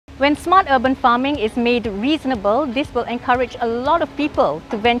When smart urban farming is made reasonable, this will encourage a lot of people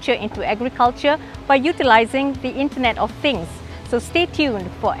to venture into agriculture by utilizing the Internet of Things. So stay tuned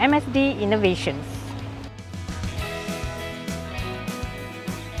for MSD Innovations.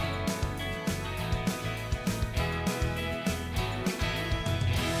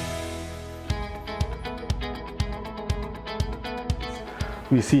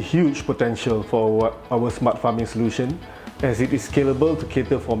 We see huge potential for our smart farming solution as it is scalable to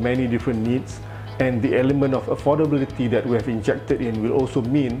cater for many different needs, and the element of affordability that we have injected in will also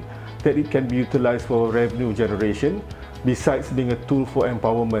mean that it can be utilized for revenue generation besides being a tool for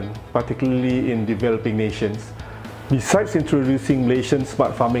empowerment, particularly in developing nations. Besides introducing Malaysian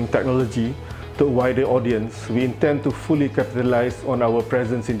smart farming technology to a wider audience, we intend to fully capitalize on our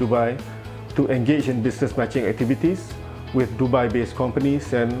presence in Dubai to engage in business matching activities with Dubai-based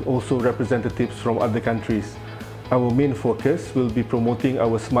companies and also representatives from other countries. Our main focus will be promoting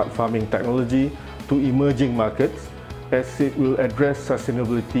our smart farming technology to emerging markets as it will address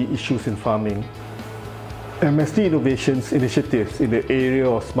sustainability issues in farming. MSD Innovation's initiatives in the area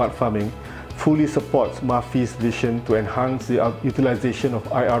of smart farming fully supports MAFI's vision to enhance the utilization of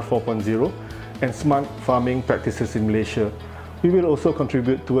IR 4.0 and smart farming practices in Malaysia. We will also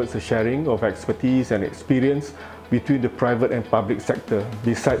contribute towards the sharing of expertise and experience between the private and public sector,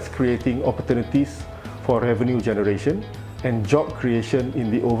 besides creating opportunities for revenue generation and job creation in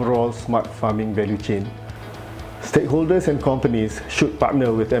the overall smart farming value chain. Stakeholders and companies should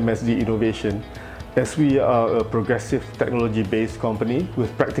partner with MSD Innovation as we are a progressive technology-based company with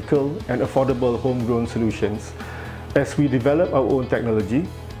practical and affordable homegrown solutions. As we develop our own technology,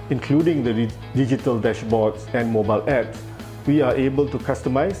 including the digital dashboards and mobile apps, we are able to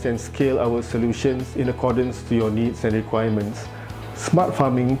customize and scale our solutions in accordance to your needs and requirements. Smart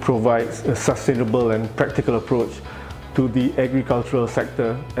farming provides a sustainable and practical approach to the agricultural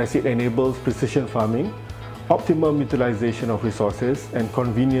sector as it enables precision farming, optimum utilization of resources, and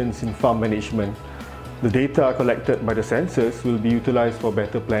convenience in farm management. The data collected by the sensors will be utilized for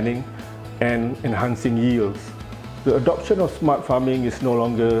better planning and enhancing yields. The adoption of smart farming is no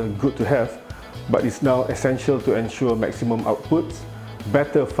longer good to have, but is now essential to ensure maximum outputs,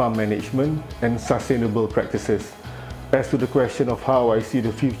 better farm management, and sustainable practices. As to the question of how I see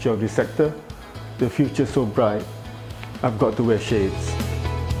the future of this sector, the future is so bright, I've got to wear shades.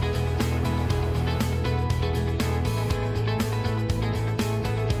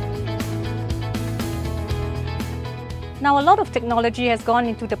 Now, a lot of technology has gone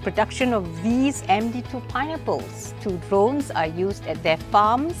into the production of these MD2 pineapples. 2 drones are used at their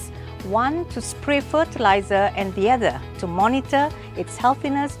farms, one to spray fertilizer and the other to monitor its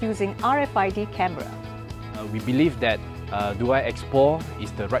healthiness using RFID camera. We believe that Dubai Expo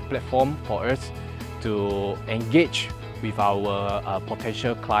is the right platform for us to engage with our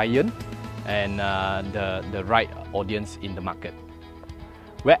potential client and the right audience in the market.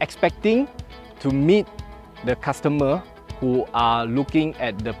 We're expecting to meet the customer who are looking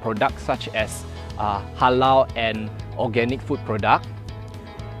at the products such as halal and organic food product.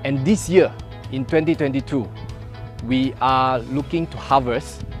 And this year, in 2022, we are looking to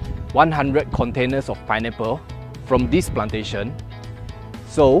harvest 100 containers of pineapple from this plantation.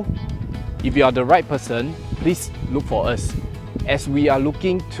 So, if you are the right person, please look for us as we are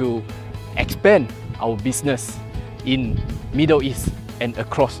looking to expand our business in Middle East and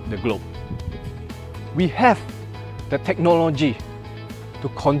across the globe. We have the technology to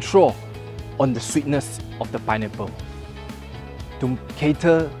control on the sweetness of the pineapple, to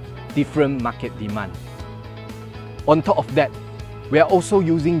cater different market demand. On top of that, we are also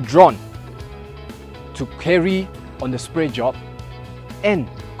using drone to carry on the spray job and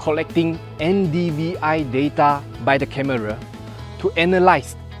collecting NDVI data by the camera to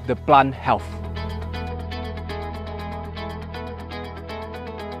analyze the plant health.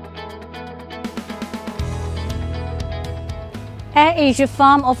 AirAsia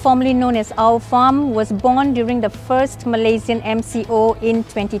Farm, or formerly known as Our Farm, was born during the first Malaysian MCO in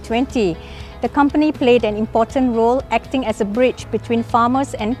 2020. The company played an important role acting as a bridge between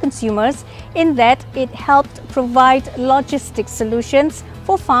farmers and consumers in that it helped provide logistics solutions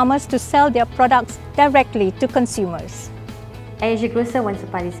for farmers to sell their products directly to consumers. airasia Grocer wants to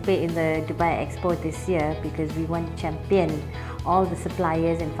participate in the Dubai Expo this year because we want to champion all the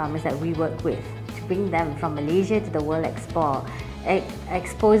suppliers and farmers that we work with to bring them from Malaysia to the World Expo,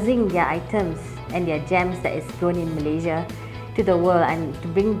 exposing their items and their gems that is grown in Malaysia to the world, and to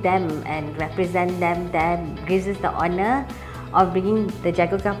bring them and represent them there gives us the honour of bringing the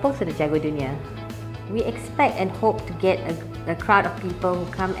Jago Kampung to the Jago Dunia. We expect and hope to get a crowd of people who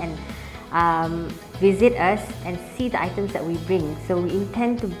come and visit us and see the items that we bring. So we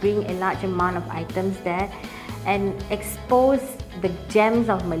intend to bring a large amount of items there and expose the gems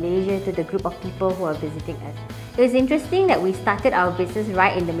of Malaysia to the group of people who are visiting us. It was interesting that we started our business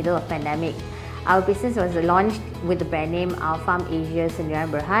right in the middle of pandemic. Our business was launched with the brand name Our Farm Asia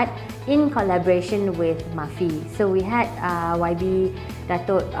Sendirian Berhad in collaboration with Mafi. So we had YB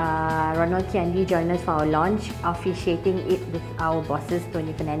Datuk Ronald Kiandi join us for our launch, officiating it with our bosses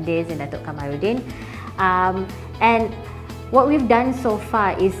Tony Fernandez and Datuk Kamaruddin. And what we've done so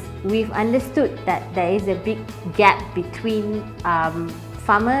far is we've understood that there is a big gap between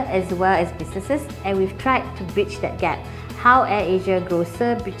farmer as well as businesses, and we've tried to bridge that gap. How airasia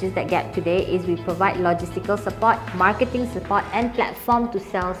Grocer bridges that gap today is we provide logistical support, marketing support and platform to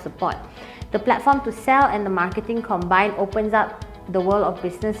sell support. The platform to sell and the marketing combined opens up the world of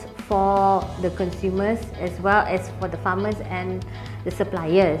business for the consumers as well as for the farmers and the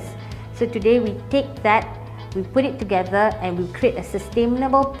suppliers. So today we take that, we put it together and we create a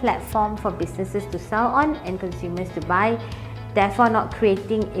sustainable platform for businesses to sell on and consumers to buy, therefore not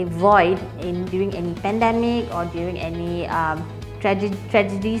creating a void during any pandemic or during any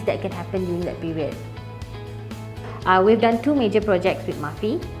tragedies that can happen during that period. We've done two major projects with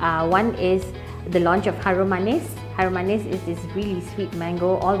Mafi. One is the launch of Harum Manis. Harum Manis is this really sweet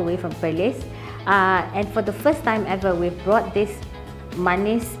mango all the way from Perlis. And for the first time ever, we've brought this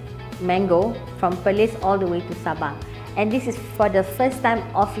Manis mango from Perlis all the way to Sabah. And this is for the first time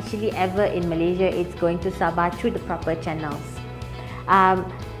officially ever in Malaysia. It's going to Sabah through the proper channels.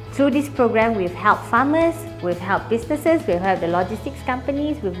 Through this program, we've helped farmers, we've helped businesses, we've helped the logistics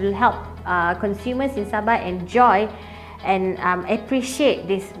companies, we've helped consumers in Sabah enjoy and appreciate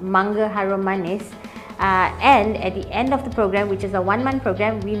this manga Harum Manis. And at the end of the program, which is a one-month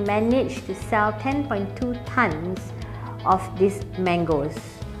program, we managed to sell 10.2 tons of these mangoes.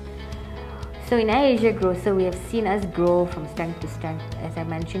 So in airasia Grocer, we have seen us grow from strength to strength. As I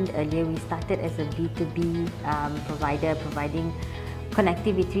mentioned earlier, we started as a B2B provider, providing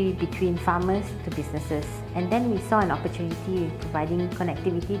connectivity between farmers to businesses. And then we saw an opportunity providing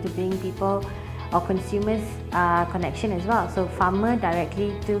connectivity to bring people or consumers connection as well. So farmer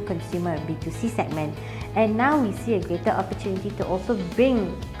directly to consumer, B2C segment. And now we see a greater opportunity to also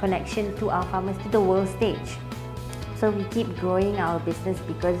bring connection to our farmers to the world stage. So we keep growing our business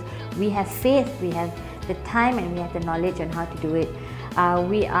because we have faith, we have the time and we have the knowledge on how to do it.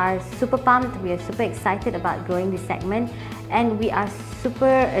 We are super pumped, we are super excited about growing this segment, and we are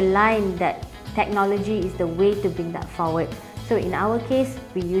super aligned that technology is the way to bring that forward. So in our case,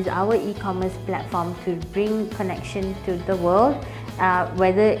 we use our e-commerce platform to bring connection to the world,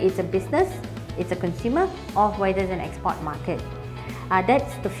 whether it's a business, it's a consumer, or whether it's an export market.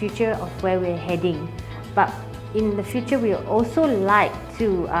 That's the future of where we're heading. But in the future, we would also like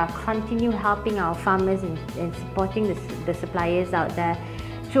to continue helping our farmers and supporting the suppliers out there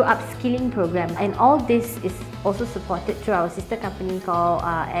through upskilling programs. And all this is also supported through our sister company called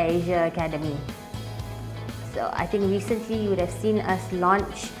airasia Academy. So I think recently you would have seen us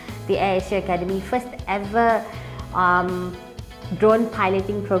launch the airasia Academy, first ever drone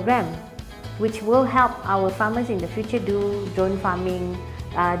piloting program, which will help our farmers in the future do drone farming,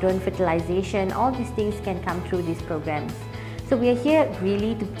 drone fertilization. All these things can come through these programs. So we are here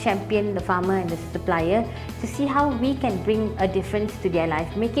really to champion the farmer and the supplier to see how we can bring a difference to their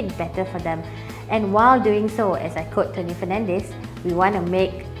life, make it better for them. And while doing so, as I quote Tony Fernandez, we want to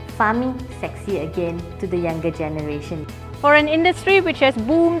make farming sexy again to the younger generation. For an industry which has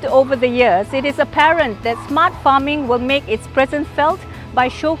boomed over the years, it is apparent that smart farming will make its presence felt by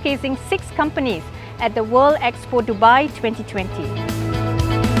showcasing 6 companies at the World Expo Dubai 2020.